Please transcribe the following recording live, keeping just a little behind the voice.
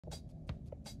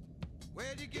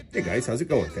Hey guys, how's it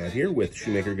going? Thad here with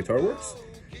Shoemaker Guitar Works.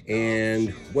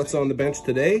 And what's on the bench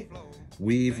today?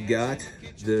 We've got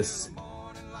this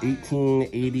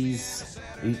 1880s,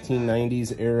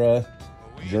 1890s era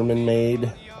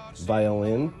German-made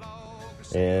violin,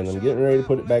 and I'm getting ready to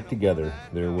put it back together.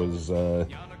 There was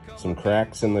some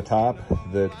cracks in the top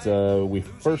that we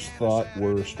first thought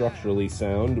were structurally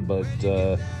sound, but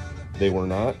they were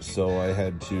not, so I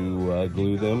had to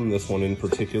glue them. This one in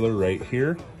particular right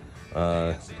here.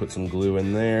 Put some glue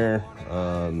in there.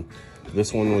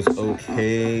 This one was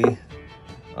okay.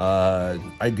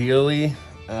 Ideally,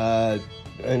 I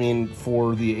mean,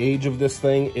 for the age of this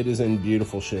thing, it is in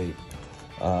beautiful shape.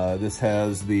 This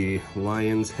has the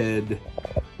lion's head,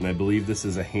 and I believe this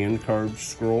is a hand-carved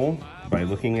scroll by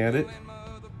looking at it.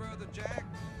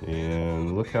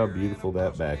 And look how beautiful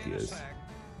that back is.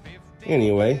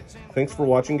 Anyway, thanks for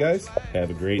watching, guys. Have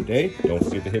a great day. Don't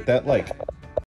forget to hit that like.